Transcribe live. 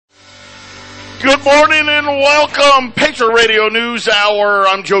Good morning and welcome. Patriot Radio News Hour.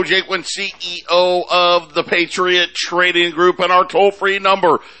 I'm Joe Jaquin, CEO of the Patriot Trading Group, and our toll-free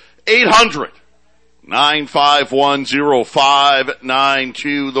number,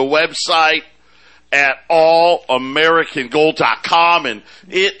 800-951-0592. The website at allamericangold.com, and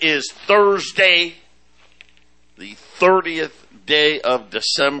it is Thursday, the 30th day of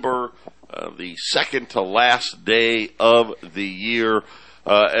December, the second to last day of the year.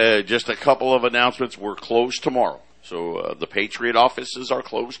 Just a couple of announcements. We're closed tomorrow. So the Patriot offices are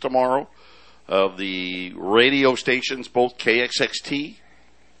closed tomorrow. The radio stations, both KXXT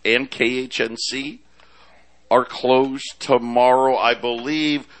and KHNC, are closed tomorrow. I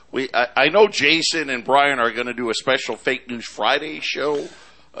believe I know Jason and Brian are going to do a special Fake News Friday show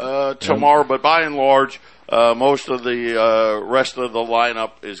tomorrow, but by and large, most of the rest of the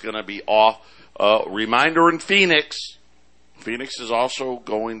lineup is going to be off. Reminder in Phoenix is also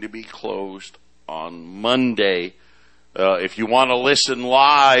going to be closed on Monday. If you want to listen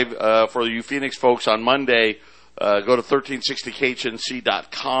live for you Phoenix folks on Monday, go to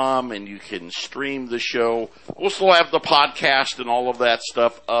 1360khnc.com and you can stream the show. We'll still have the podcast and all of that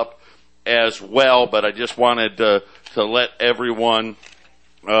stuff up as well, but I just wanted to let everyone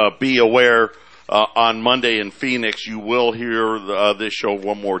be aware on Monday in Phoenix you will hear this show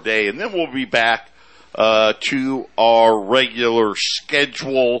one more day, and then we'll be back to our regular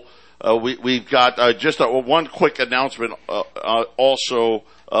schedule. We've got just one quick announcement. Also,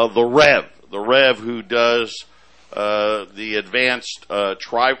 the Rev, who does the advanced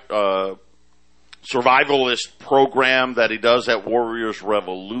survivalist program that he does at Warriors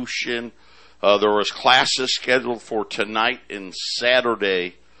Revolution. There was classes scheduled for tonight and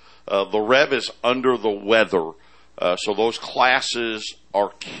Saturday. The Rev is under the weather, so those classes are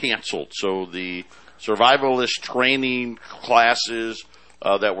canceled. So the survivalist training classes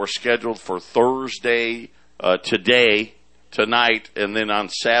that were scheduled for Thursday, tonight, and then on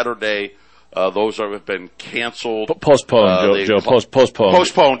Saturday, those have been canceled. Postponed, Joe. Postponed.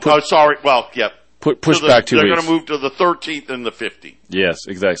 Postponed. Sorry. Well, yeah. Push back 2 weeks. They're going to move to the 13th and the 15th. Yes,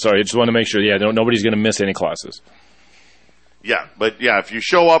 exactly. Sorry, I just want to make sure. Yeah, nobody's going to miss any classes. Yeah, but yeah, if you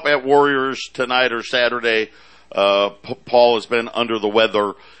show up at Warriors tonight or Saturday, Paul has been under the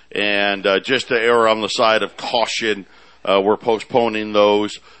weather, and just to err on the side of caution, we're postponing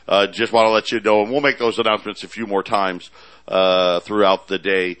those. Just want to let you know, and we'll make those announcements a few more times throughout the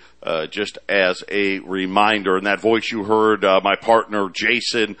day, just as a reminder. And that voice you heard, my partner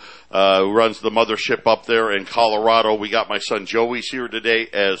Jason, who runs the mothership up there in Colorado. We got my son Joey's here today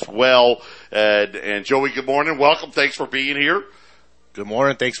as well. And Joey, good morning. Welcome. Thanks for being here. Good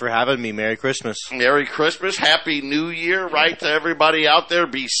morning. Thanks for having me. Merry Christmas. Merry Christmas. Happy New Year, right, to everybody out there.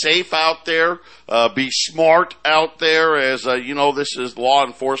 Be safe out there. Be smart out there. As you know, this is law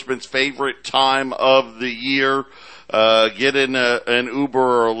enforcement's favorite time of the year. Get in an Uber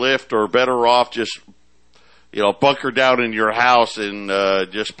or a Lyft, or better off just, bunker down in your house and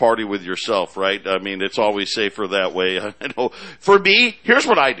just party with yourself, right? I mean, it's always safer that way. I know. For me, here's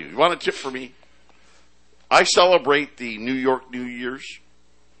what I do. You want a tip for me? I celebrate the New York New Year's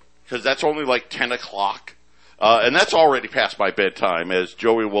because that's only like 10 o'clock. And that's already past my bedtime, as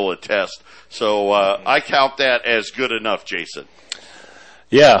Joey will attest. So I count that as good enough, Jason.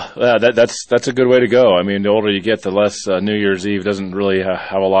 Yeah, that's a good way to go. I mean, the older you get, the less New Year's Eve doesn't really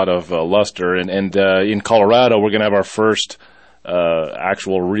have a lot of luster. And in Colorado, we're going to have our first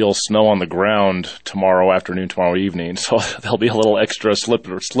actual real snow on the ground tomorrow afternoon, tomorrow evening. So there'll be a little extra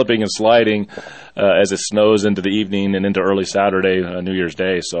slipping and sliding as it snows into the evening and into early Saturday, New Year's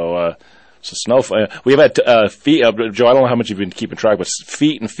Day. So snow. We've had feet. Joe, I don't know how much you've been keeping track, but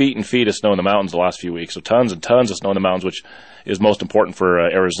feet and feet and feet of snow in the mountains the last few weeks. So tons and tons of snow in the mountains, which is most important for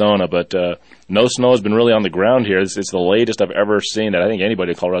Arizona. But no snow has been really on the ground here. It's the latest I've ever seen that I think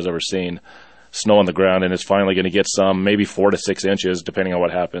anybody in Colorado's ever seen. Snow on the ground, and it's finally going to get some, maybe 4 to 6 inches, depending on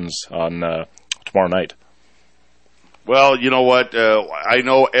what happens on tomorrow night. Well, you know what? I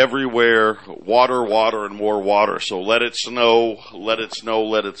know everywhere, water, and more water. So let it snow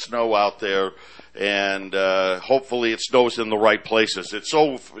out there, and hopefully it snows in the right places. It's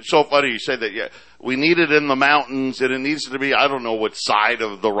so funny you say that. Yeah, we need it in the mountains, and it needs to be, I don't know what side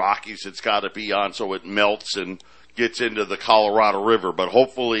of the Rockies it's got to be on, so it melts and gets into the Colorado River. But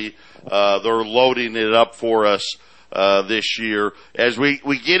hopefully they're loading it up for us this year. As we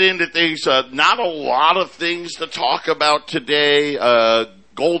get into things, not a lot of things to talk about today.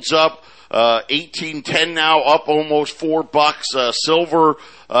 Gold's up 18.10 now, up almost $4. Silver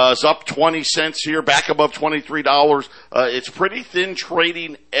is up 20 cents here, back above $23. It's pretty thin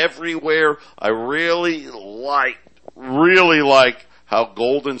trading everywhere. I really like how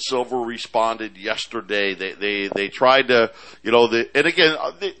gold and silver responded yesterday. They tried to, and again,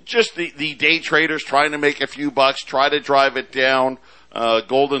 just the day traders trying to make a few bucks, try to drive it down.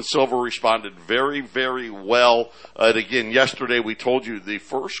 Gold and silver responded very, very well. And again, yesterday we told you the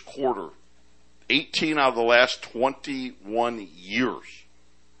first quarter, 18 out of the last 21 years.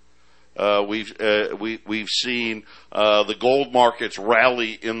 We've seen the gold markets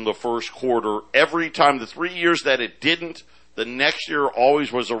rally in the first quarter every time. The 3 years that it didn't, the next year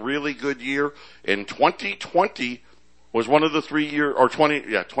always was a really good year. And 2020 was one of the 3 year, or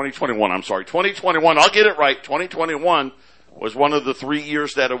 2021, I'm sorry, 2021, I'll get it right, 2021 was one of the 3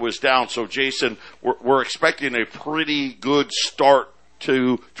 years that it was down. So Jason, we're expecting a pretty good start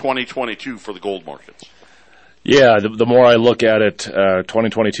to 2022 for the gold markets. Yeah, the more I look at it,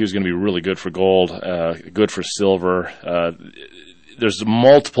 2022 is going to be really good for gold, good for silver. There's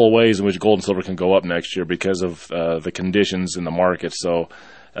multiple ways in which gold and silver can go up next year because of the conditions in the market. So,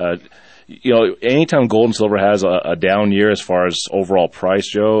 anytime gold and silver has a down year as far as overall price,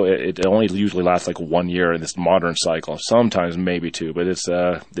 Joe, it only usually lasts like 1 year in this modern cycle. Sometimes maybe two, but it's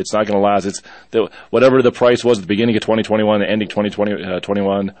not going to last. Whatever the price was at the beginning of 2021, ending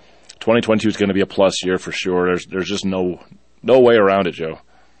 2021. 2022 is going to be a plus year for sure. There's just no way around it, Joe.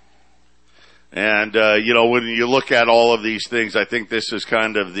 And, when you look at all of these things, I think this is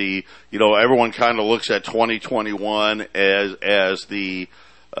kind of everyone kind of looks at 2021 as the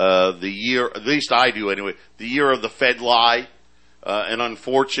year, at least I do anyway, the year of the Fed lie. And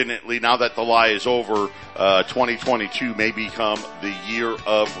unfortunately, now that the lie is over, 2022 may become the year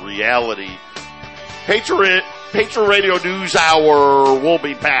of reality. Patriot Radio News Hour. We'll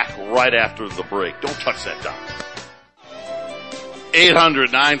be back right after the break. Don't touch that dial.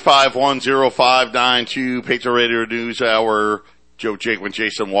 800-951-0592. Patriot Radio News Hour. Joe Jakeman,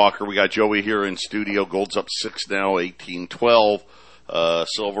 Jason Walker. We got Joey here in studio. Gold's up 6 now, 18.12.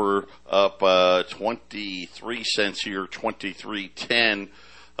 Silver up 23 cents here, 23.10.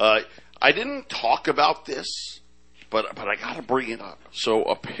 I didn't talk about this, but I got to bring it up. So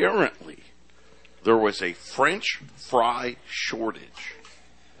apparently, there was a French fry shortage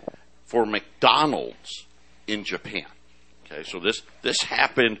for McDonald's in Japan. Okay, so this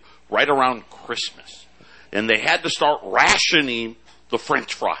happened right around Christmas. And they had to start rationing the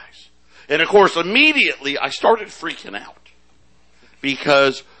French fries. And of course, immediately I started freaking out.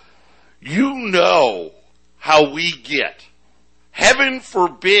 Because you know how we get. Heaven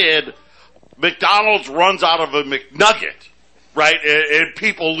forbid McDonald's runs out of a McNugget, right? And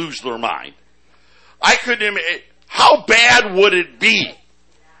people lose their mind. I couldn't imagine, how bad would it be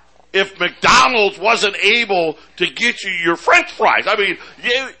if McDonald's wasn't able to get you your French fries? I mean,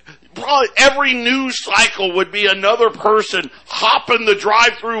 probably every news cycle would be another person hopping the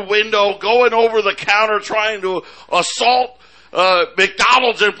drive-through window, going over the counter, trying to assault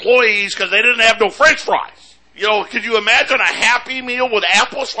McDonald's employees because they didn't have no French fries. Could you imagine a Happy Meal with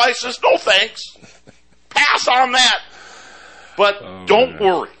apple slices? No thanks. Pass on that. But don't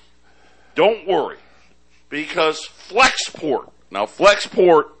worry. Because Flexport,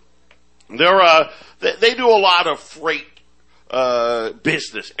 they do a lot of freight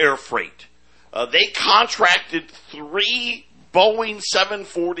business, air freight. They contracted 3 Boeing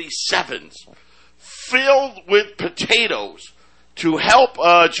 747s filled with potatoes to help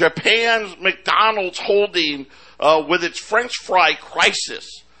Japan's McDonald's holding with its French fry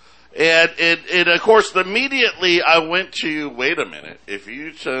crisis. And of course, immediately I went to, wait a minute, if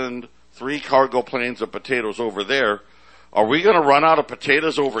you send 3 cargo planes of potatoes over there, are we going to run out of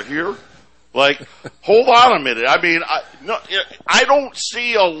potatoes over here? Like, hold on a minute. I mean, I don't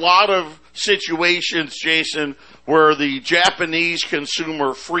see a lot of situations, Jason, where the Japanese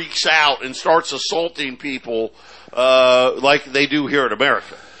consumer freaks out and starts assaulting people like they do here in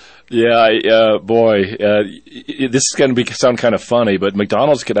America. Yeah, boy, this is going to sound kind of funny, but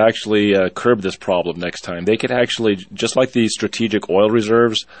McDonald's could actually curb this problem next time. They could actually, just like the strategic oil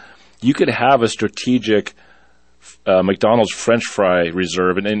reserves, you could have a strategic McDonald's French fry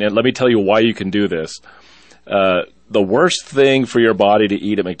reserve, and let me tell you why you can do this. The worst thing for your body to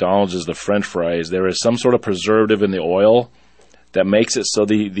eat at McDonald's is the French fries. There is some sort of preservative in the oil that makes it so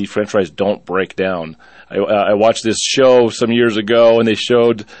the French fries don't break down. I watched this show some years ago, and they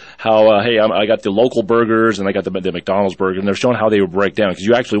showed how, I got the local burgers and I got the McDonald's burger, and they're showing how they would break down because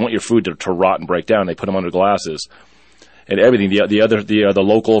you actually want your food to rot and break down. They put them under glasses. And everything,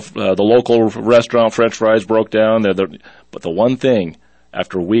 the local restaurant French fries broke down. But the one thing,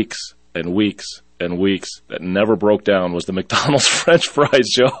 after weeks and weeks and weeks, that never broke down was the McDonald's French fries,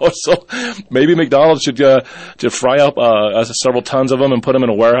 Joe. So maybe McDonald's should fry up several tons of them and put them in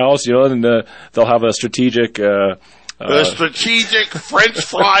a warehouse, and they'll have a strategic The strategic French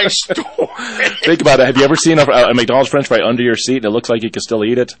fry store. Think about it. Have you ever seen a McDonald's French fry under your seat and it looks like you can still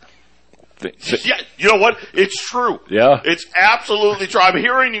eat it? Yeah, you know what? It's true. Yeah. It's absolutely true. I'm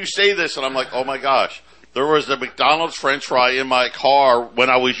hearing you say this, and I'm like, oh, my gosh. There was a McDonald's French fry in my car when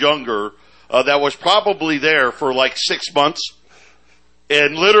I was younger that was probably there for like 6 months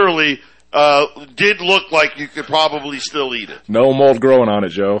and literally did look like you could probably still eat it. No mold growing on it,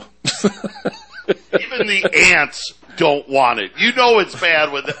 Joe. Even the ants don't want it. You know it's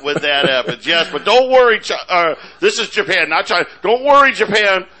bad when that happens. Yes, but don't worry. This is Japan, not China. Don't worry,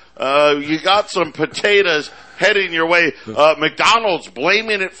 Japan. You got some potatoes heading your way. McDonald's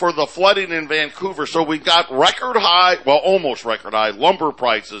blaming it for the flooding in Vancouver. So we got record high, well, almost record high lumber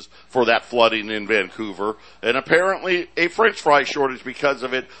prices for that flooding in Vancouver. And apparently a French fry shortage because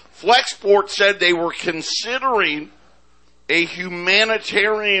of it. Flexport said they were considering a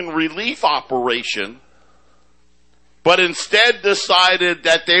humanitarian relief operation, but instead decided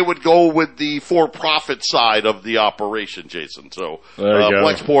that they would go with the for-profit side of the operation, Jason. So,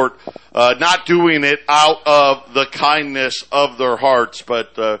 Flexport not doing it out of the kindness of their hearts,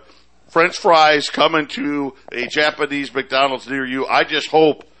 but French fries coming to a Japanese McDonald's near you. I just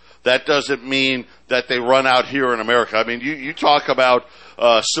hope that doesn't mean that they run out here in America. I mean, you talk about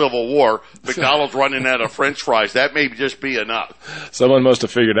Civil War, McDonald's running out of French fries. That may just be enough. Someone must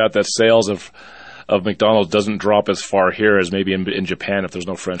have figured out that sales of McDonald's doesn't drop as far here as maybe in Japan if there's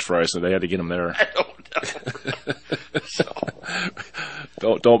no French fries, so they had to get them there. I don't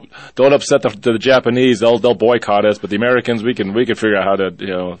know. Don't upset the Japanese. They'll boycott us, but the Americans we can figure out how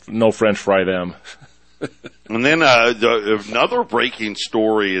to no French fry them. And then another breaking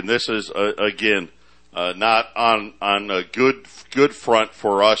story, and this is again not on a good front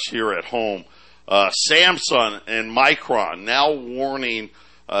for us here at home. Samsung and Micron now warning.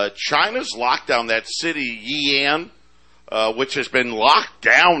 China's locked down that city, Yi'an, which has been locked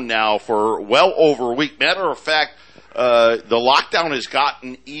down now for well over a week. Matter of fact, the lockdown has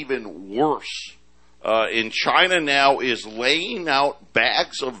gotten even worse. And China now is laying out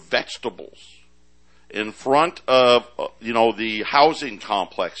bags of vegetables in front of, the housing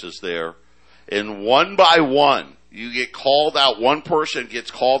complexes there. And one by one, you get called out. One person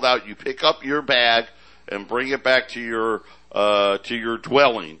gets called out. You pick up your bag and bring it back to your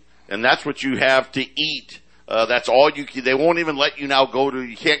dwelling, and that's what you have to eat. That's all you can. They won't even let you now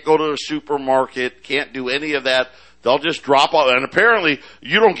you can't go to a supermarket, can't do any of that. They'll just drop off, and apparently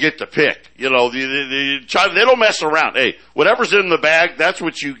you don't get to pick. China, they don't mess around. Hey, whatever's in the bag, that's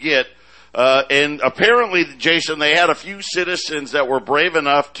what you get. And apparently, Jason, they had a few citizens that were brave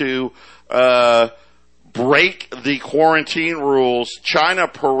enough to break the quarantine rules. China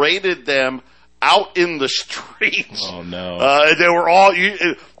paraded them out in the streets. Oh no! They were all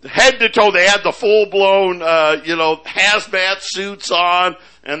head to toe. They had the full blown, hazmat suits on,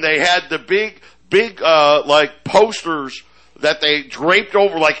 and they had the big, like posters that they draped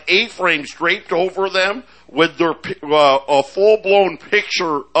over, like A-frames draped over them with their a full blown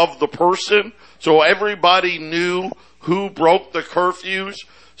picture of the person, so everybody knew who broke the curfews.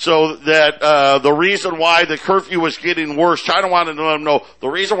 So that the reason why the curfew was getting worse, China wanted to let them know the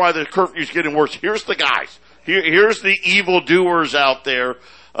reason why the curfew is getting worse. Here's the guys. Here's the evildoers out there.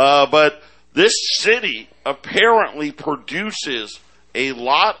 But this city apparently produces a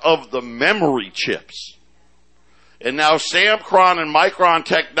lot of the memory chips. And now Samsung and Micron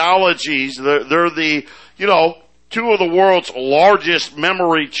Technologies, they're the, two of the world's largest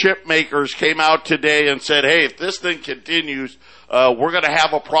memory chip makers came out today and said, hey, if this thing continues, we're going to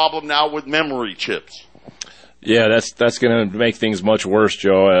have a problem now with memory chips. Yeah, that's going to make things much worse,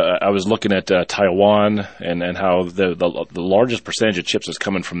 Joe. I was looking at Taiwan and how the largest percentage of chips is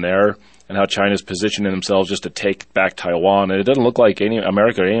coming from there, and how China's positioning themselves just to take back Taiwan. And it doesn't look like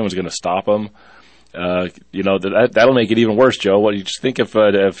America or anyone's going to stop them. That'll make it even worse, Joe. What do you just think if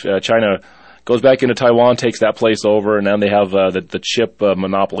China goes back into Taiwan, takes that place over, and now they have the chip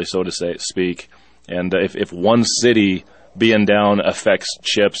monopoly, so to speak. And if one city being down affects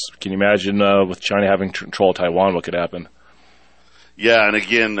chips, can you imagine with China having control of Taiwan, what could happen? Yeah, and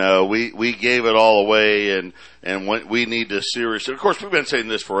again, we gave it all away, and we need to seriously. Of course, we've been saying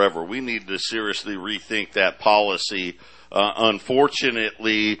this forever. We need to seriously rethink that policy.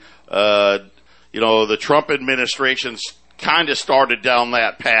 Unfortunately, the Trump administration's kind of started down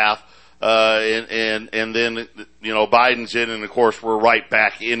that path. And then, Biden's in, and of course we're right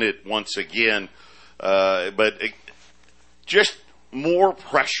back in it once again. Just more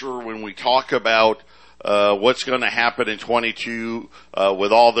pressure when we talk about, what's going to happen in 22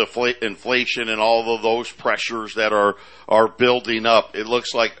 with all the inflation and all of those pressures that are building up. It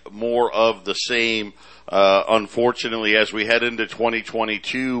looks like more of the same. Unfortunately, as we head into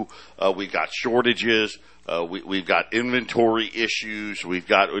 2022, we've got shortages. We've got inventory issues.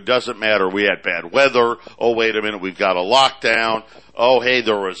 It doesn't matter. We had bad weather. Oh, wait a minute. We've got a lockdown. Oh, hey,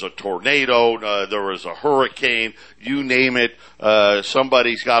 there was a tornado. There was a hurricane. You name it.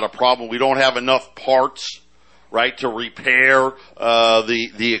 Somebody's got a problem. We don't have enough parts, right, to repair,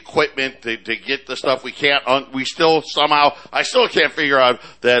 the equipment to get the stuff. We can't, I still can't figure out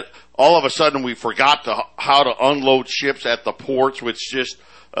that all of a sudden we forgot how to unload ships at the ports, which just,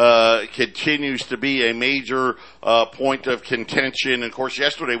 continues to be a major point of contention. And of course,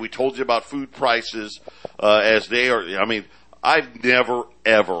 yesterday we told you about food prices as they are. I mean, I've never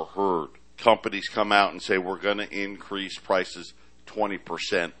ever heard companies come out and say we're going to increase prices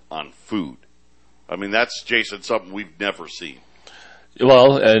 20% on food. I mean, that's, Jason, something we've never seen.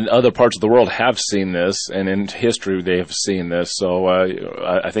 Well, and other parts of the world have seen this, and in history they have seen this. So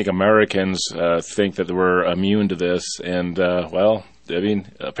I think Americans think that we're immune to this, and well, I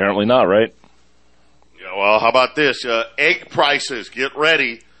mean, apparently not, right? Yeah, well, how about this? Egg prices, get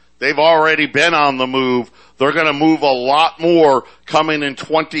ready. They've already been on the move. They're going to move a lot more coming in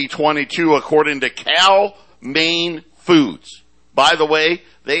 2022, according to Cal Maine Foods. By the way,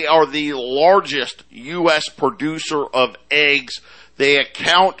 they are the largest U.S. producer of eggs. They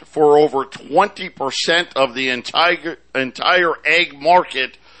account for over 20% of the entire egg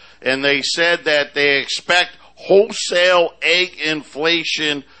market, and they said that they expect wholesale egg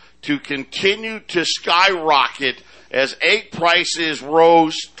inflation to continue to skyrocket as egg prices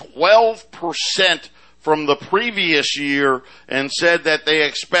rose 12% from the previous year, and said that they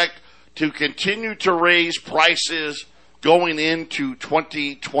expect to continue to raise prices going into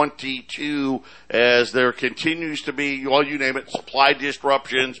 2022 as there continues to be, well, you name it, supply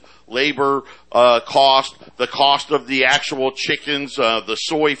disruptions, labor cost, the cost of the actual chickens, the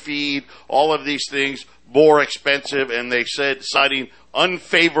soy feed, all of these things more expensive, and they said, citing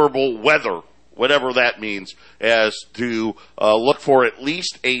unfavorable weather, whatever that means, as to look for at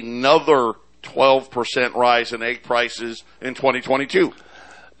least another 12% rise in egg prices in 2022.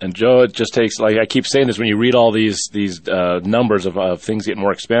 And Joe, it just takes, like I keep saying this, when you read all these numbers of things getting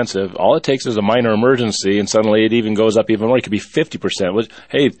more expensive, all it takes is a minor emergency, and suddenly it even goes up even more. It could be 50%. Which,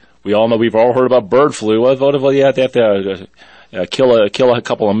 hey, we all know, we've all heard about bird flu. What if you have to kill a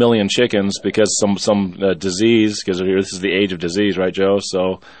couple of million chickens because some disease, because this is the age of disease, right, Joe?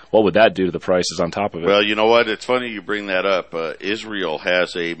 So what would that do to the prices on top of it? Well, you know what? It's funny you bring that up. Israel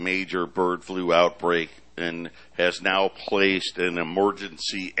has a major bird flu outbreak and has now placed an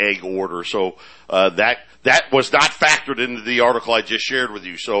emergency egg order. So that was not factored into the article I just shared with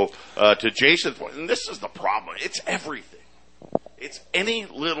you. So to Jason's point, and this is the problem, it's everything. It's any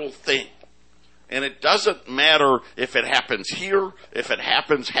little thing. And it doesn't matter if it happens here, if it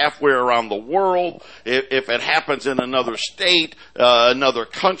happens halfway around the world, if it happens in another state, another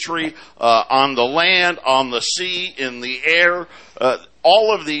country, on the land, on the sea, in the air.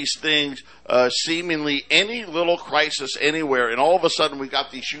 All of these things, seemingly any little crisis anywhere, and all of a sudden we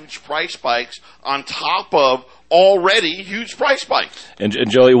got these huge price spikes on top of already huge price spikes. And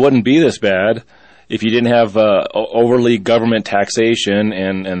Joe, it wouldn't be this bad if you didn't have overly government taxation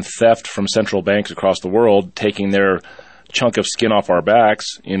and theft from central banks across the world taking their chunk of skin off our backs.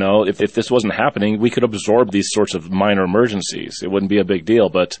 You know, if this wasn't happening, we could absorb these sorts of minor emergencies. It wouldn't be a big deal,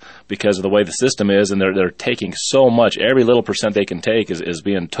 but because of the way the system is, and they're taking so much, every little percent they can take is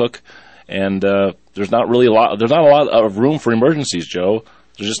being took, and there's not a lot of room for emergencies, Joe.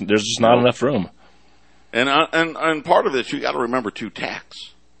 There's just not enough room. And part of it, you got to remember too,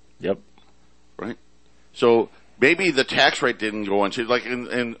 tax. Yep. Right? So maybe the tax rate didn't go into, like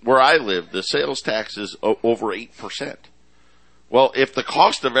in where I live, the sales tax is over 8%. Well, if the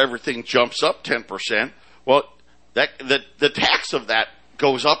cost of everything jumps up 10%, well, the tax of that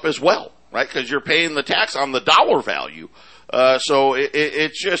goes up as well, right? Because you're paying the tax on the dollar value. So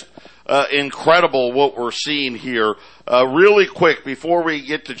it's just incredible what we're seeing here. Really quick, before we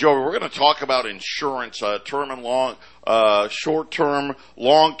get to Joe, we're going to talk about insurance, term and long, short-term,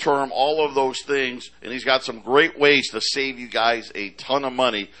 long-term, all of those things. And he's got some great ways to save you guys a ton of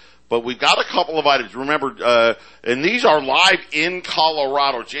money. But we've got a couple of items. Remember, and these are live in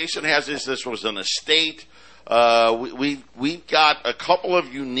Colorado. Jason has this. This was an estate. We've got a couple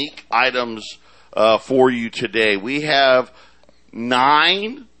of unique items for you today. We have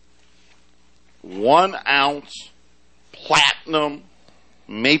 9 1-ounce platinum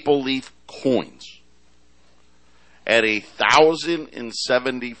maple leaf coins. at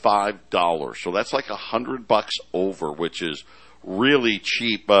 $1,075. So that's like $100 over, which is really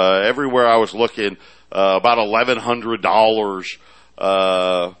cheap. Everywhere I was looking, about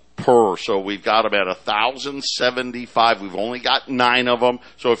 $1,100 per. So we've got them at $1,075. We've only got 9 of them.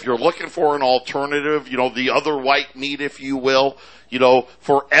 So if you're looking for an alternative, the other white meat, if you will,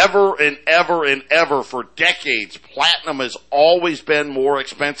 forever and ever and ever, for decades, platinum has always been more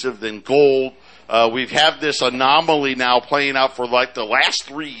expensive than gold. We've had this anomaly now playing out for like the last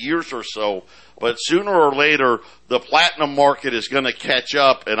 3 years or so. But sooner or later, the platinum market is going to catch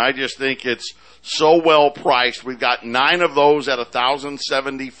up, and I just think it's so well priced. We've got 9 of those at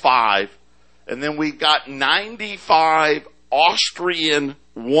 $1,075, and then we've got 95 Austrian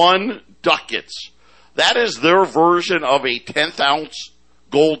 1 ducats. That is their version of a 10th ounce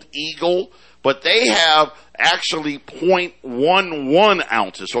gold eagle, but they have actually 0.11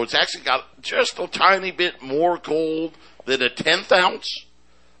 ounces. So it's actually got just a tiny bit more gold than a 10th ounce.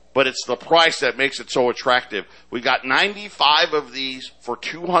 But it's the price that makes it so attractive. We got 95 of these for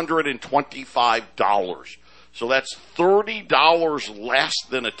 $225. So that's $30 less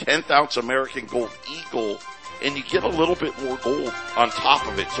than a 10th ounce American Gold Eagle, and you get a little bit more gold on top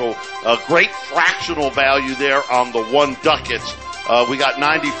of it. So a great fractional value there on the 1 ducats. We got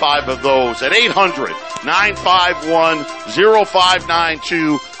 95 of those at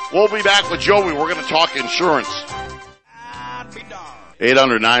 800-951-0592. We'll be back with Joey. We're going to talk insurance.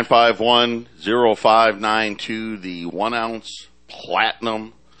 800-951-0592, the 1 ounce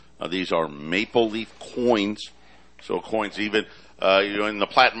platinum. These are maple leaf coins. So coins, even, in the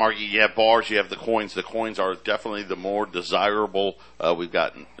platinum market, you have bars, you have the coins. The coins are definitely the more desirable. We've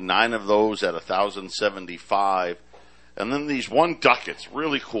got 9 of those at $1,075. And then these 1 ducats,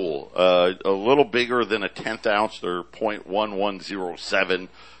 really cool. A little bigger than a 10th ounce. They're 0.1107.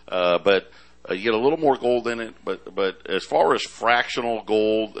 But you get a little more gold in it, but as far as fractional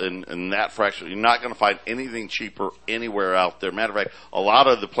gold and that fractional, you're not going to find anything cheaper anywhere out there. Matter of fact, a lot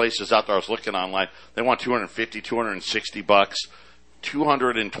of the places out there I was looking online, they want $250, $260,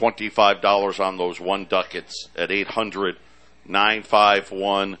 $225 on those 1 ducats at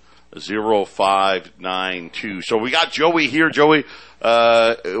 800-951-0592. So we got Joey here. Joey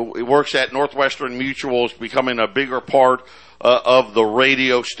works at Northwestern Mutual, is becoming a bigger part of the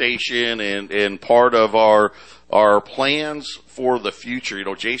radio station and part of our plans for the future.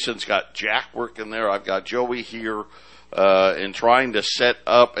 Jason's got Jack working there. I've got Joey here, and trying to set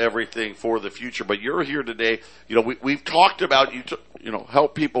up everything for the future. But you're here today. We've talked about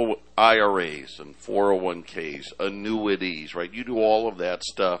help people with IRAs and 401ks, annuities, right? You do all of that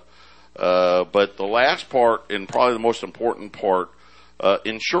stuff. But the last part, and probably the most important part,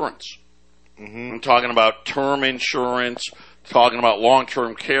 insurance. Mm-hmm. I'm talking about term insurance, talking about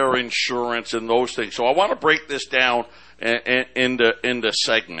long-term care insurance and those things. So I want to break this down into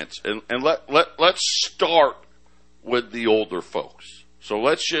segments. And let's start with the older folks. So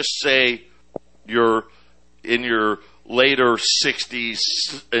let's just say you're in your later 60s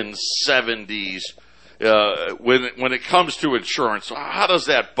and 70s. When it comes to insurance, how does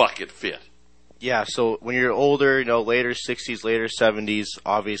that bucket fit? Yeah, so when you're older, later 60s, later 70s,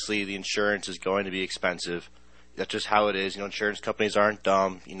 obviously the insurance is going to be expensive. That's just how it is. Insurance companies aren't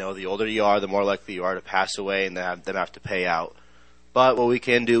dumb. The older you are, the more likely you are to pass away and then have to pay out. But what we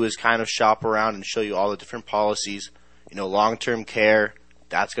can do is kind of shop around and show you all the different policies. Long-term care,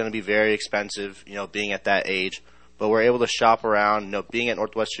 that's going to be very expensive, being at that age. But we're able to shop around. Being at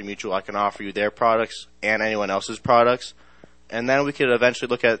Northwestern Mutual, I can offer you their products and anyone else's products. And then we could eventually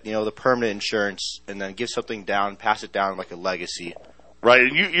look at, the permanent insurance and then give something down, pass it down like a legacy. Right,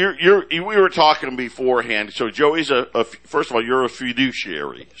 and we were talking beforehand. So Joey's first of all, you're a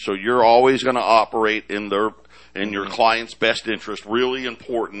fiduciary, so you're always going to operate in your client's best interest. Really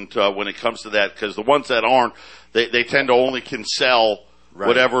important when it comes to that, because the ones that aren't, they tend to only can sell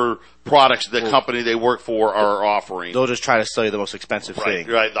whatever products the company they work for are offering. They'll just try to sell you the most expensive thing,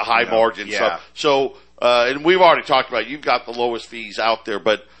 right? The high margin stuff. So, and we've already talked about you've got the lowest fees out there,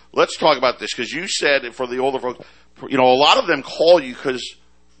 but let's talk about this, because you said for the older folks. A lot of them call you because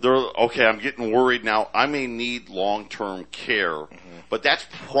they're, okay, I'm getting worried now. I may need long-term care. Mm-hmm. But that's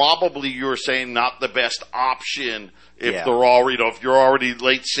probably, you're saying, not the best option if they're already, if you're already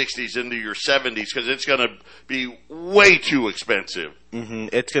late 60s into your 70s, because it's going to be way too expensive. Mm-hmm.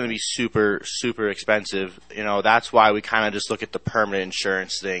 It's going to be super, super expensive. That's why we kind of just look at the permanent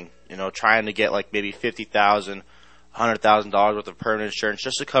insurance thing. Trying to get like maybe $50,000, $100,000 worth of permanent insurance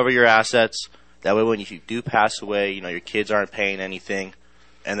just to cover your assets. That way, when you do pass away, your kids aren't paying anything,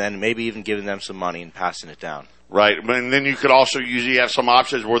 and then maybe even giving them some money and passing it down. Right, and then you could also usually have some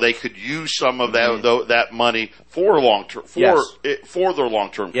options where they could use some of that money for long term for their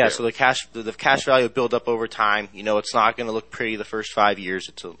long term care. Yeah, so the cash value will build up over time. It's not going to look pretty the first 5 years.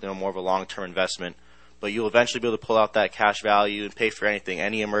 It's more of a long term investment, but you'll eventually be able to pull out that cash value and pay for anything,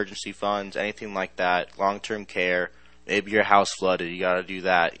 any emergency funds, anything like that, long term care. Maybe your house flooded, you got to do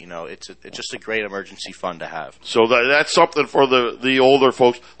that. It's just a great emergency fund to have. So that's something for the older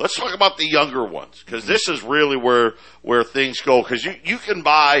folks. Let's talk about the younger ones, because this is really where things go. Because you can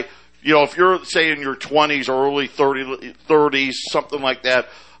buy, if you're, say, in your 20s or early 30s, something like that,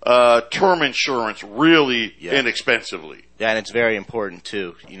 term insurance really inexpensively. Yeah, and it's very important,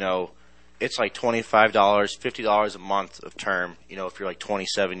 too. It's like $25, $50 a month of term, if you're like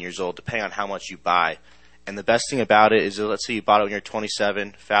 27 years old, depending on how much you buy. And the best thing about it is that, let's say you bought it when you're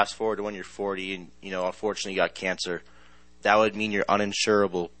 27, fast forward to when you're 40 and, unfortunately you got cancer. That would mean you're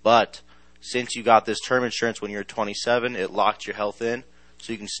uninsurable. But since you got this term insurance when you're 27, it locked your health in.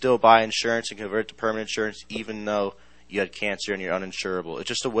 So you can still buy insurance and convert it to permanent insurance even though you had cancer and you're uninsurable. It's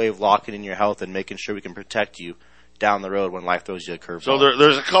just a way of locking in your health and making sure we can protect you down the road when life throws you a curveball. So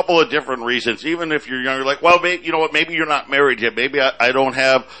there's a couple of different reasons. Even if you're younger, like, well, maybe, you know what, maybe you're not married yet. Maybe I don't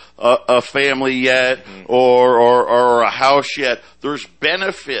have a family yet or a house yet. There's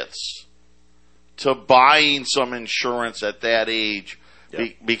benefits to buying some insurance at that age.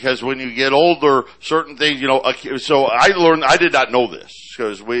 Yep. Because when you get older, certain things, so I did not know this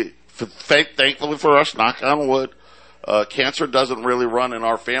because thankfully for us, knock on wood, cancer doesn't really run in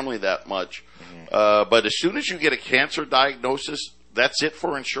our family that much. But as soon as you get a cancer diagnosis, that's it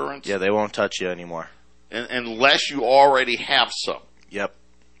for insurance? Yeah, they won't touch you anymore. Unless you already have some. Yep.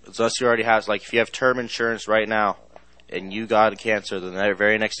 Unless you already have, like, if you have term insurance right now and you got cancer, then the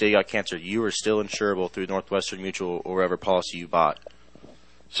very next day you got cancer, you are still insurable through Northwestern Mutual or whatever policy you bought.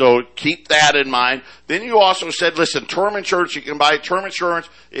 So keep that in mind. Then you also said, listen, term insurance, you can buy term insurance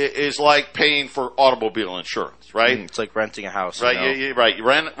is like paying for automobile insurance, right? It's like renting a house. Right, right. You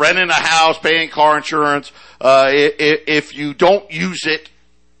renting a house, paying car insurance. If you don't use it,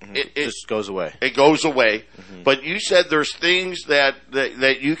 it just goes away. It goes away. Mm-hmm. But you said there's things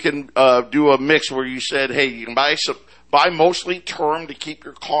that you can do a mix where you said, hey, you can buy mostly term to keep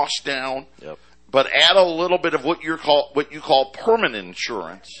your costs down. Yep. But add a little bit of what you call permanent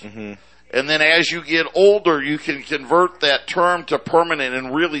insurance. Mm-hmm. And then as you get older, you can convert that term to permanent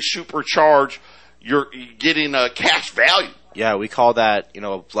and really supercharge your getting a cash value. Yeah, we call that,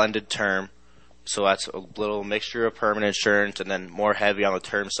 a blended term. So that's a little mixture of permanent insurance and then more heavy on the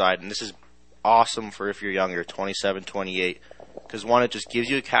term side. And this is awesome for if you're younger, 27, 28. Because one, it just gives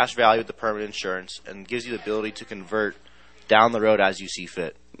you a cash value with the permanent insurance and gives you the ability to convert down the road as you see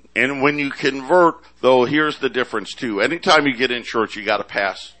fit. And when you convert, though, here's the difference, too. Anytime you get insurance, you got to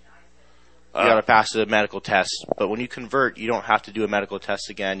pass. You got to pass a medical test. But when you convert, you don't have to do a medical test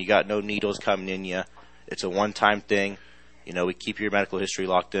again. You got no needles coming in you. It's a one-time thing. We keep your medical history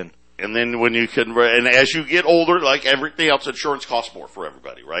locked in. And then when you convert, and as you get older, like everything else, insurance costs more for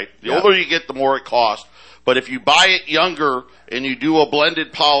everybody, right? The older you get, the more it costs. But if you buy it younger and you do a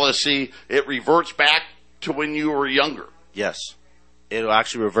blended policy, it reverts back to when you were younger. Yes. It'll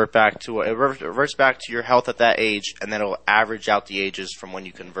actually revert back to your health at that age, and then it'll average out the ages from when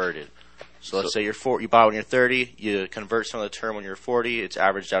you converted. So let's say you buy when you're 30, you convert some of the term when you're 40, it's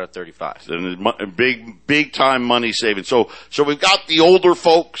averaged out at 35. And big time money saving. So we've got the older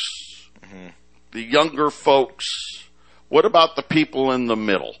folks, the younger folks. What about the people in the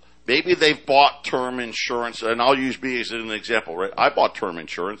middle? Maybe they've bought term insurance, and I'll use me as an example, right? I bought term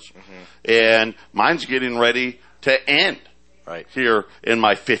insurance, and mine's getting ready to end. Right. Here in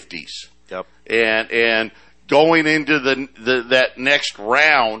my 50s. Yep. And going into that next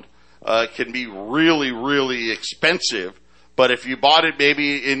round can be really, really expensive. But if you bought it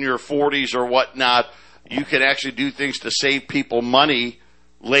maybe in your 40s or whatnot, you can actually do things to save people money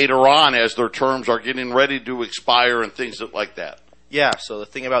later on as their terms are getting ready to expire and things like that. Yeah, so the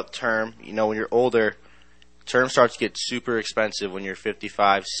thing about term, when you're older, term starts to get super expensive when you're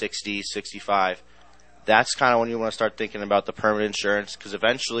 55, 60, 65. That's kind of when you want to start thinking about the permanent insurance because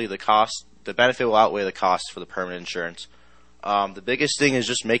eventually the benefit will outweigh the cost for the permanent insurance. The biggest thing is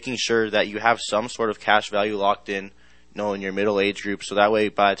just making sure that you have some sort of cash value locked in, in your middle age group, so that way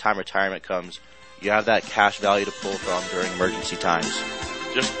by the time retirement comes, you have that cash value to pull from during emergency times.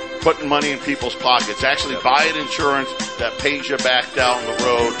 Just putting money in people's pockets. Actually buying insurance that pays you back down the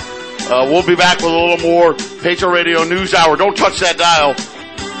road. We'll be back with a little more Patriot Radio News Hour. Don't touch that dial.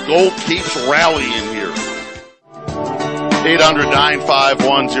 Gold keeps rallying here.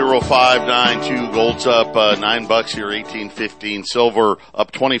 800-951-0592. Gold's up $9 here, 18.15. Silver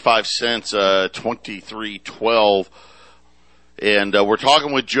up 25 cents, 23.12. And we're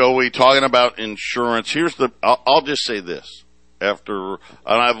talking with Joey, talking about insurance. I'll just say this. And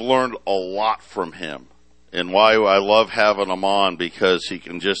I've learned a lot from him, and why I love having him on, because he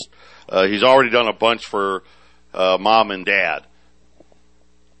can just, he's already done a bunch for mom and dad.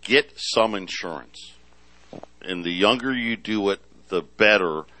 Get some insurance. And the younger you do it, the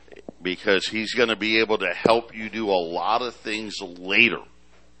better, because he's going to be able to help you do a lot of things later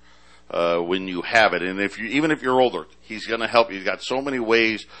when you have it. And even if you're older, he's going to help you. He's got so many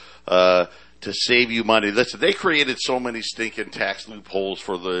ways to save you money. Listen, they created so many stinking tax loopholes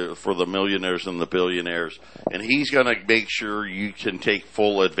for the millionaires and the billionaires, and he's going to make sure you can take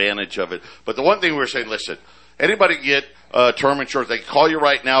full advantage of it. But the one thing we're saying, listen, anybody can get term insurance. They can call you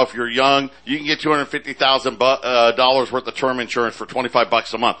right now. If you're young, you can get $250,000 worth of term insurance for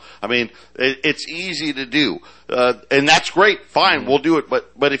 $25 a month. I mean, it's easy to do, and that's great. Fine, we'll do it.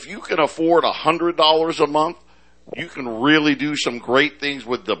 But if you can afford $100 a month, you can really do some great things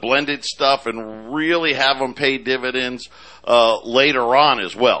with the blended stuff and really have them pay dividends later on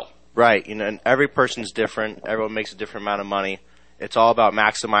as well. Right. And every person's different. Everyone makes a different amount of money. It's all about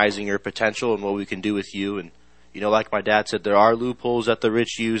maximizing your potential and what we can do with you. And, like my dad said, there are loopholes that the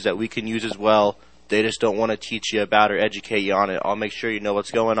rich use that we can use as well. They just don't want to teach you about or educate you on it. I'll make sure you know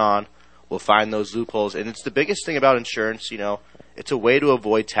what's going on. We'll find those loopholes. And it's the biggest thing about insurance, it's a way to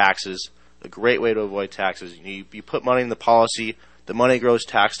avoid taxes. A great way to avoid taxes. You put money in the policy, the money grows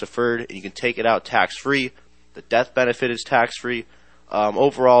tax deferred, and you can take it out tax free. The death benefit is tax free.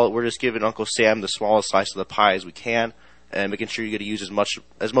 Overall, we're just giving Uncle Sam the smallest slice of the pie as we can, and making sure you get to use as most of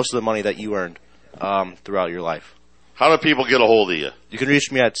the money that you earned throughout your life. How do people get a hold of you? You can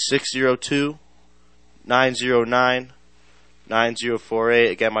reach me at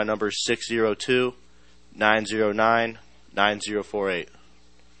 602-909-9048. Again, my number is 602-909-9048.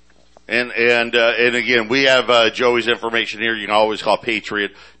 And again, we have Joey's information here. You can always call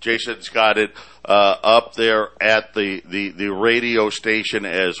Patriot. Jason's got it up there at the radio station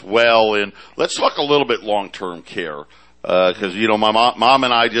as well. And let's talk a little bit long-term care, because my mom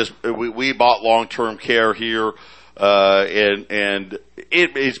and I we bought long-term care here, and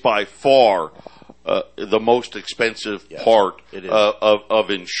it is by far the most expensive part of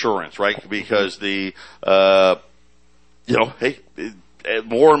insurance, right? Because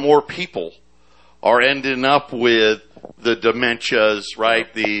more and more people are ending up with the dementias,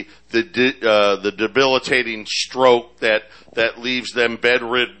 right? The debilitating stroke that leaves them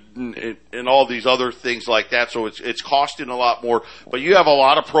bedridden and all these other things like that. So it's costing a lot more. But you have a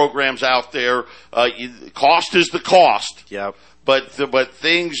lot of programs out there. Cost is the cost. Yep. But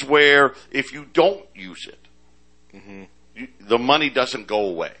things where if you don't use it, the money doesn't go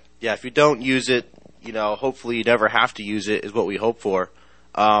away. Yeah, if you don't use it, hopefully you never have to use it is what we hope for.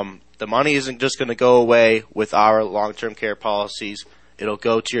 The money isn't just going to go away with our long-term care policies. It'll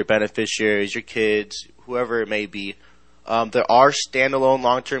go to your beneficiaries, your kids, whoever it may be. There are standalone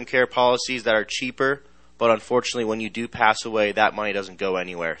long-term care policies that are cheaper, but unfortunately when you do pass away, that money doesn't go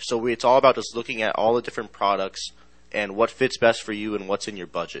anywhere. So it's all about just looking at all the different products and what fits best for you and what's in your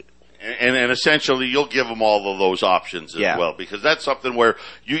budget. And essentially, you'll give them all of those options as well, because that's something where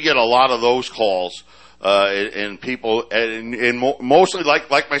you get a lot of those calls, and people, and mostly like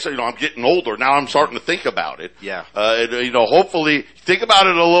myself, I'm getting older now. I'm starting to think about it. Yeah. Hopefully, think about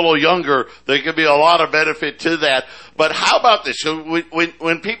it a little younger. There could be a lot of benefit to that. But how about this? So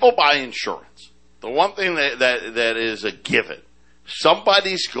when people buy insurance, the one thing that is a given,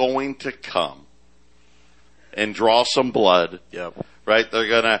 somebody's going to come and draw some blood. Yep. Right? They're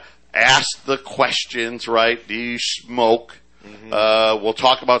gonna ask the questions, right? Do you smoke? We'll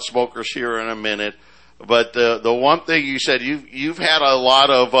talk about smokers here in a minute. But the one thing you said, you've had a lot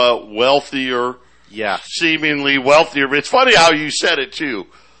of seemingly wealthier. It's funny how you said it too,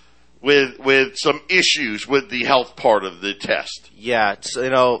 with some issues with the health part of the test. Yeah, it's,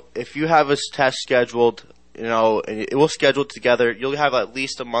 if you have a test scheduled, and it will schedule together, you'll have at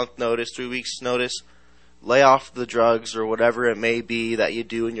least a month notice, 3 weeks notice. Lay off the drugs or whatever it may be that you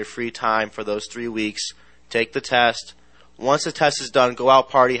do in your free time for those 3 weeks. Take the test. Once the test is done, go out,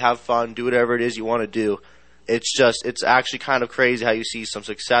 party, have fun, do whatever it is you want to do. It's actually kind of crazy how you see some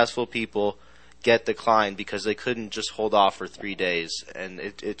successful people get declined because they couldn't just hold off for 3 days. And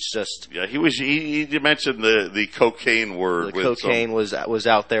it's just... Yeah, he mentioned the cocaine word. The cocaine was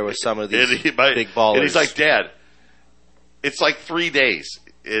out there with some of these big ballers. And he's like, Dad, it's like 3 days.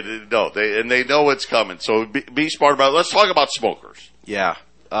 They know it's coming. So be smart about it. Let's talk about smokers. Yeah.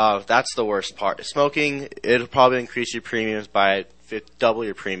 That's the worst part. Smoking, it'll probably increase your premiums by double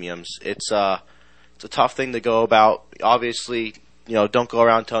your premiums. It's a tough thing to go about. Obviously, don't go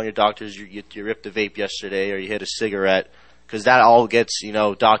around telling your doctors you ripped a vape yesterday or you hit a cigarette, because that all gets,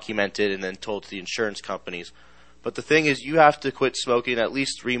 documented and then told to the insurance companies. But the thing is, you have to quit smoking at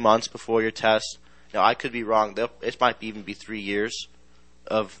least 3 months before your test. Now, I could be wrong. It might even be 3 years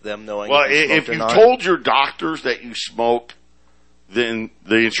of them knowing if you told your doctors that you smoked, then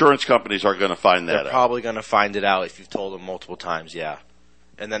the insurance companies are going to find that out. They're probably going to find it out if you've told them multiple times, yeah.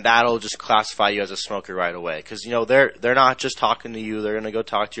 And then that'll just classify you as a smoker right away. Because, they're not just talking to you. They're going to go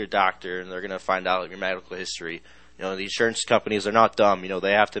talk to your doctor, and they're going to find out your medical history. The insurance companies are not dumb.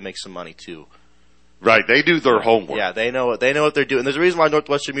 They have to make some money, too. Right, they do their homework. Yeah, they know what they're doing. There's a reason why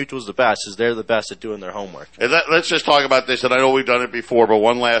Northwestern Mutual is the best, is they're the best at doing their homework. And let's just talk about this, and I know we've done it before, but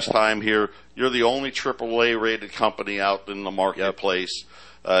one last time here. You're the only AAA-rated company out in the marketplace.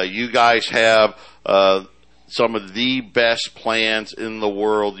 Yep. You guys have some of the best plans in the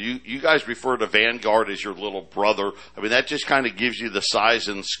world. You guys refer to Vanguard as your little brother. I mean, that just kind of gives you the size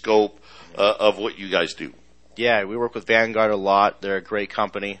and scope of what you guys do. Yeah, we work with Vanguard a lot. They're a great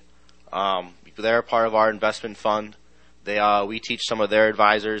company. They're a part of our investment fund. We teach some of their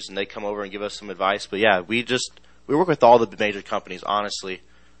advisors, and they come over and give us some advice. But yeah, we work with all the major companies. Honestly,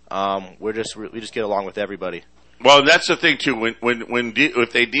 we just get along with everybody. Well, that's the thing too.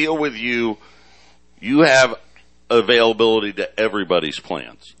 If they deal with you, you have availability to everybody's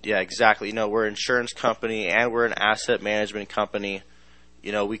plans. Yeah, exactly. We're an insurance company and we're an asset management company.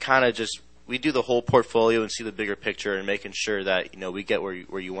 We kind of we do the whole portfolio and see the bigger picture and making sure that, we get where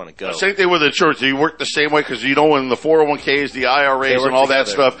you want to go. Same thing with insurance. Do you work the same way? Because, in the 401ks, the IRAs and all together.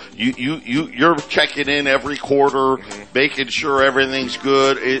 That stuff, you're checking in every quarter, making sure everything's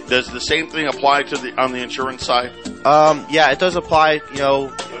good. Does the same thing apply on the insurance side? Yeah, it does apply,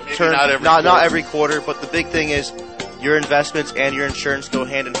 not every quarter, but the big thing is your investments and your insurance go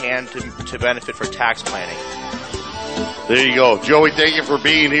hand in hand to benefit for tax planning. There you go. Joey, thank you for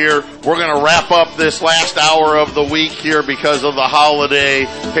being here. We're going to wrap up this last hour of the week here because of the holiday.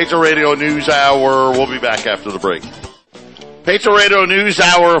 Patriot Radio News Hour. We'll be back after the break. Patriot Radio News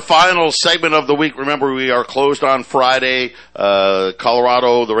Hour, final segment of the week. Remember, we are closed on Friday.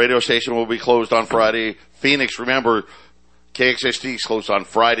 Colorado, the radio station, will be closed on Friday. Phoenix, remember, KXST is closed on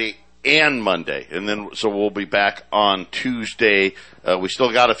Friday and Monday. And then, so we'll be back on Tuesday. We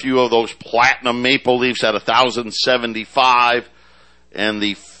still got a few of those platinum Maple Leafs at 1,075 and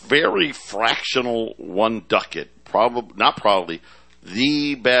the very fractional one ducat.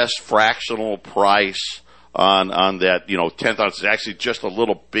 The best fractional price on that, 10th ounce is actually just a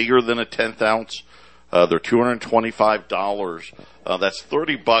little bigger than a 10th ounce. They're $225. That's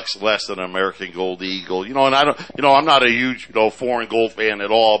 $30 less than an American Gold Eagle. And I'm not a huge, foreign gold fan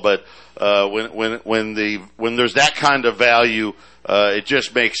at all, but, when there's that kind of value, it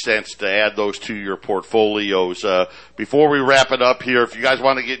just makes sense to add those to your portfolios. Before we wrap it up here, if you guys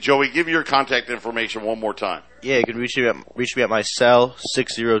want to get Joey, give your contact information one more time. Yeah, you can reach me at my cell,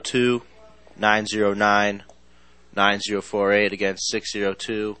 602-909-9048. Again,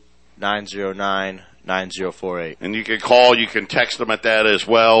 602-909-9048. And you can call, you can text them at that as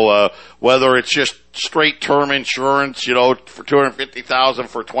well. Whether it's just straight term insurance, for $250,000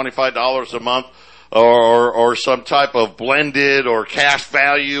 for $25 a month, or some type of blended or cash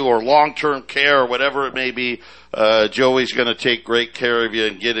value or long-term care or whatever it may be, Joey's going to take great care of you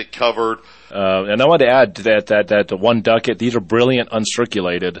and get it covered. And I want to add to that one ducat, these are brilliant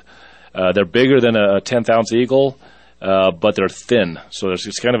uncirculated. They're bigger than a 10th ounce Eagle. But they're thin, so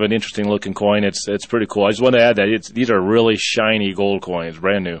it's kind of an interesting looking coin. It's pretty cool. I just want to add that these are really shiny gold coins,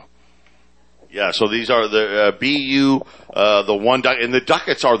 brand new. Yeah, so these are the BU, the one ducat, and the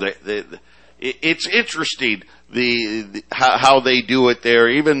ducats are it's interesting how they do it there.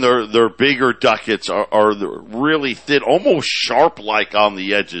 Even their bigger ducats are really thin, almost sharp like on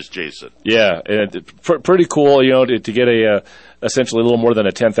the edges, Jason. Yeah, and pretty cool. To get essentially a little more than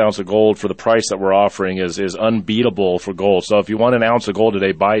a 10th ounce of gold for the price that we're offering is unbeatable for gold. So if you want an ounce of gold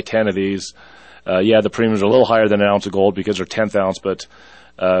today, buy 10 of these. The premiums are a little higher than an ounce of gold because they're 10th ounce, but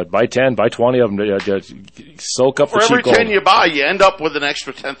buy 10, buy 20 of them. Soak up the cheap gold. For every 10 you buy, you end up with an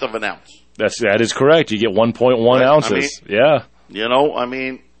extra tenth of an ounce. That is correct. You get 1.1 ounces.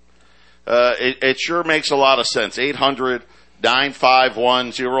 It sure makes a lot of sense.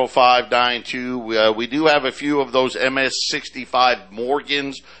 800-951-0592. We do have a few of those MS65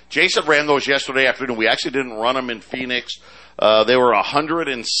 Morgans. Jason ran those yesterday afternoon. We actually didn't run them in Phoenix. They were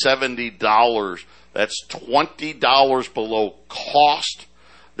 $170. That's $20 below cost.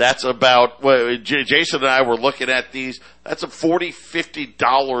 That's about, Jason and I were looking at these. That's a $40,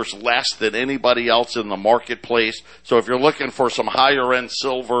 $50 less than anybody else in the marketplace. So if you're looking for some higher end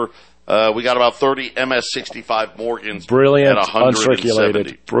silver, we got about 30 MS65 Morgans. Brilliant, at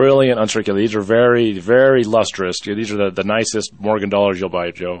uncirculated. Brilliant, uncirculated. These are very, very lustrous. These are the nicest Morgan dollars you'll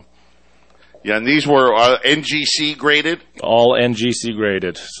buy, Joe. Yeah, and these were NGC graded. All NGC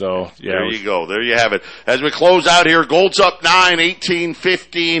graded. So, yeah. There you go. There you have it. As we close out here, gold's up 9, 18,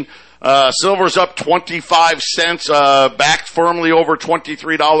 15. Silver's up 25 cents, back firmly over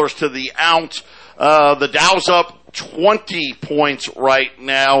 $23 to the ounce. The Dow's up 20 points right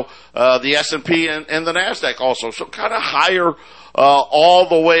now. The S&P and the NASDAQ also. So kind of higher all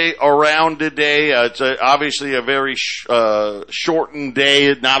the way around today. It's obviously a very shortened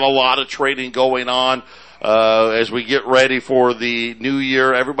day. Not a lot of trading going on as we get ready for the new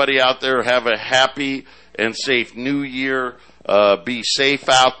year. Everybody out there have a happy and safe new year. Be safe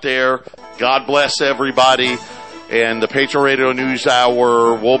out there. God bless everybody. And the Patriot Radio News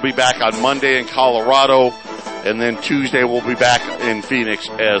Hour will be back on Monday in Colorado. And then Tuesday we'll be back in Phoenix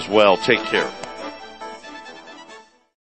as well. Take care.